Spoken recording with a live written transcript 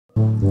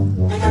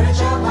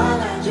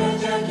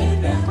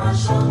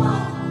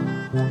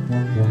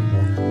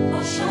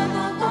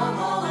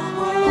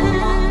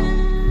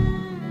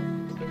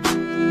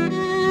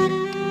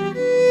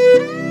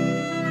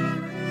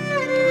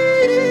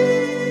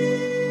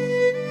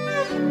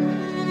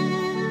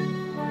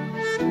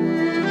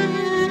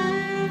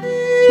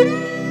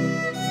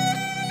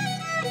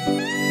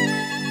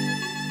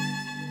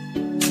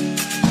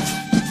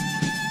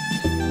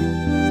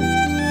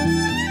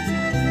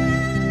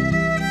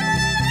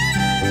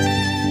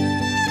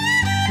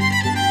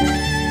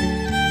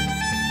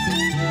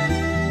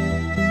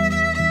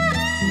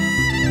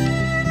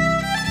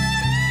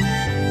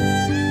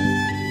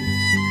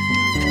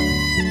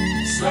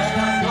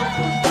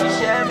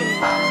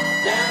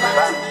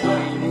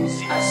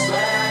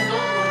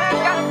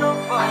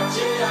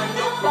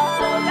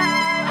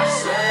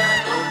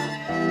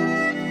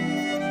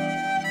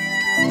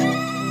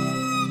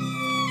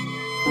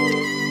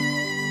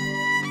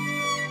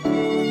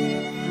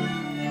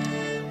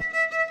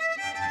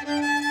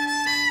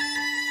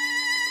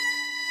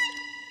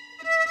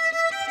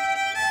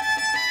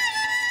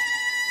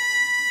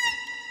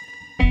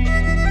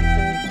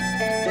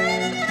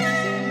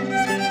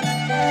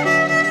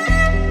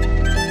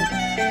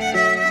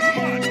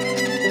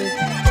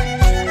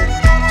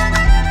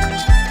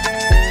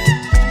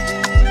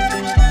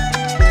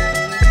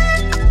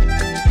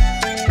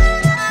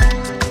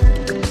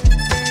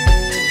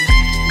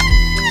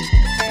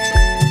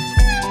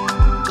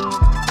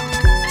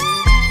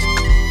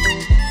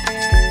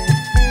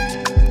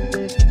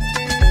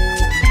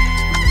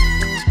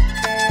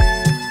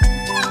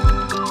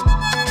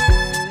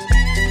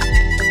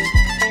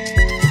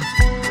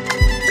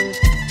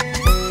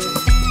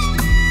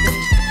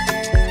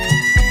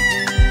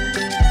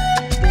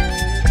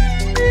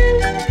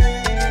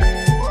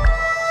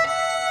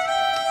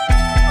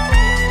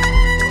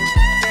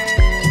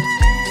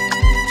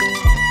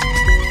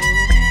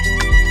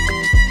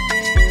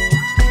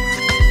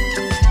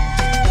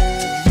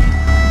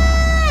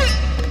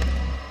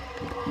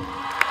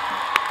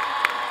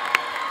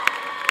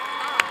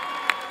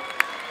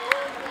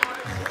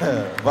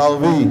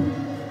Valvi.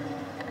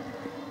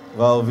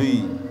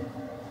 Valvi.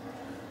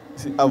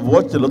 See, I've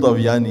watched a lot of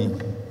Yanni.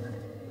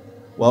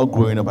 While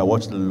growing up, I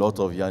watched a lot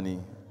of Yanni.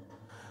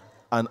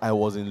 And I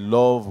was in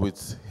love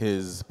with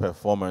his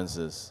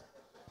performances.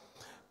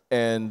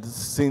 And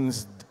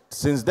since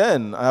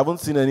then, I haven't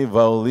seen any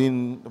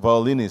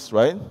violinist,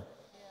 right?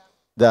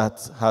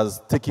 That has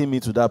taken me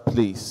to that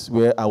place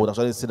where I would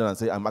actually sit down and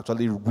say, I'm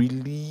actually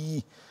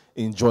really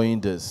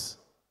enjoying this.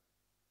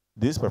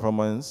 This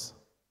performance,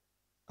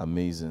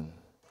 amazing.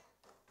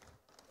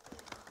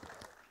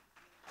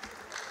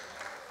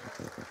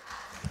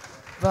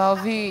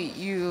 Valvi,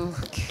 you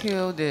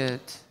killed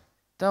it.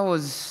 That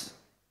was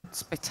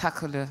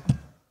spectacular.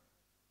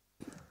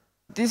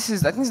 I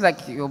think it's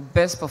like your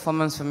best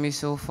performance for me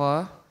so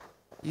far.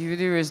 You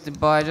really raised the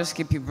bar. Just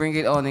keep you bring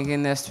it on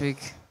again next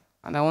week.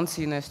 And I won't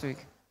see you next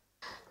week.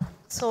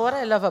 So what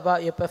I love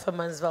about your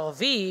performance,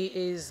 Valvi,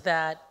 is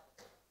that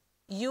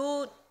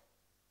you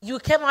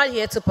came out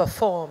here to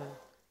perform,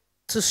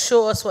 to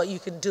show us what you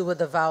can do with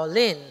the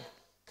violin.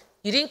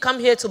 You didn't come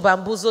here to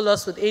bamboozle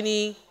us with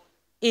any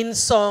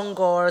in-song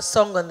or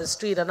song on the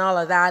street and all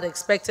of that,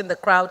 expecting the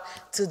crowd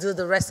to do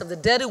the rest of the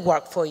dirty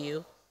work for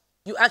you.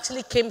 You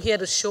actually came here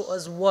to show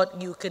us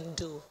what you can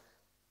do.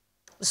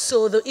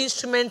 So the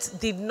instruments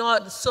did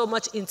not so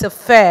much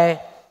interfere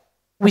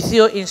with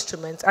your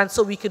instruments, and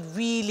so we could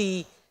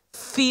really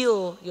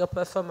feel your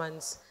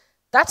performance.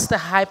 That's the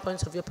high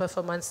point of your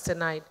performance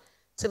tonight.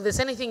 So if there's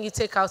anything you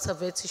take out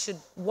of it, you should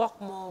walk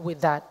more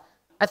with that.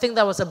 I think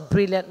that was a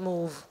brilliant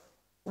move.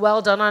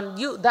 Well done on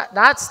you.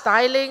 That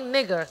styling,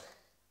 nigger.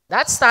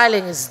 That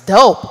styling is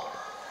dope.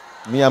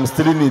 Me, I'm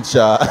still in it,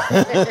 Sha.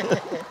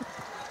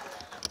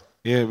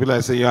 Yeah, be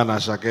like say you and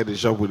Asha get the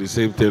shop with the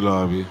same tailor,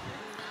 Abi.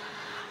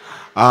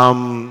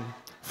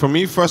 For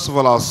me, first of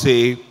all, I'll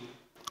say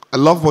I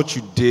love what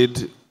you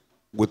did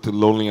with the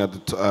Lonely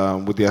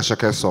with the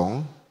Ashake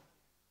song.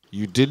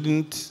 You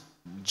didn't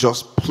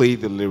just play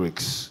the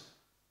lyrics.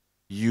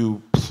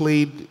 You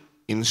played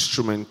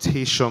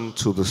instrumentation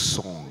to the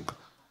song.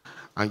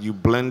 And you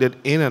blended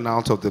in and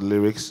out of the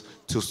lyrics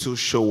to still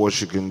show what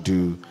you can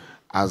do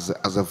as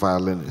a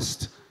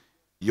violinist.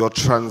 Your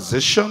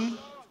transition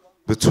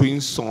between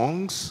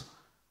songs,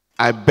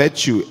 I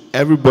bet you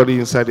everybody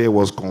inside there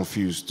was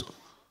confused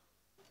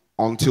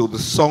until the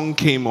song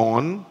came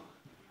on,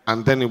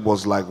 and then it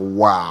was like,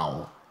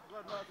 wow.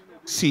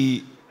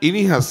 See,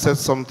 Ini has said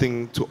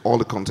something to all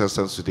the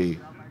contestants today.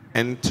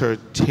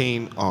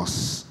 Entertain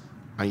us.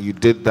 And you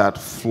did that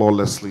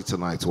flawlessly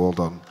tonight. Well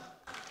done.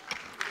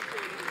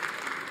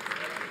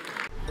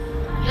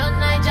 Your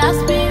night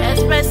just be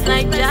express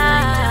like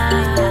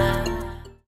that.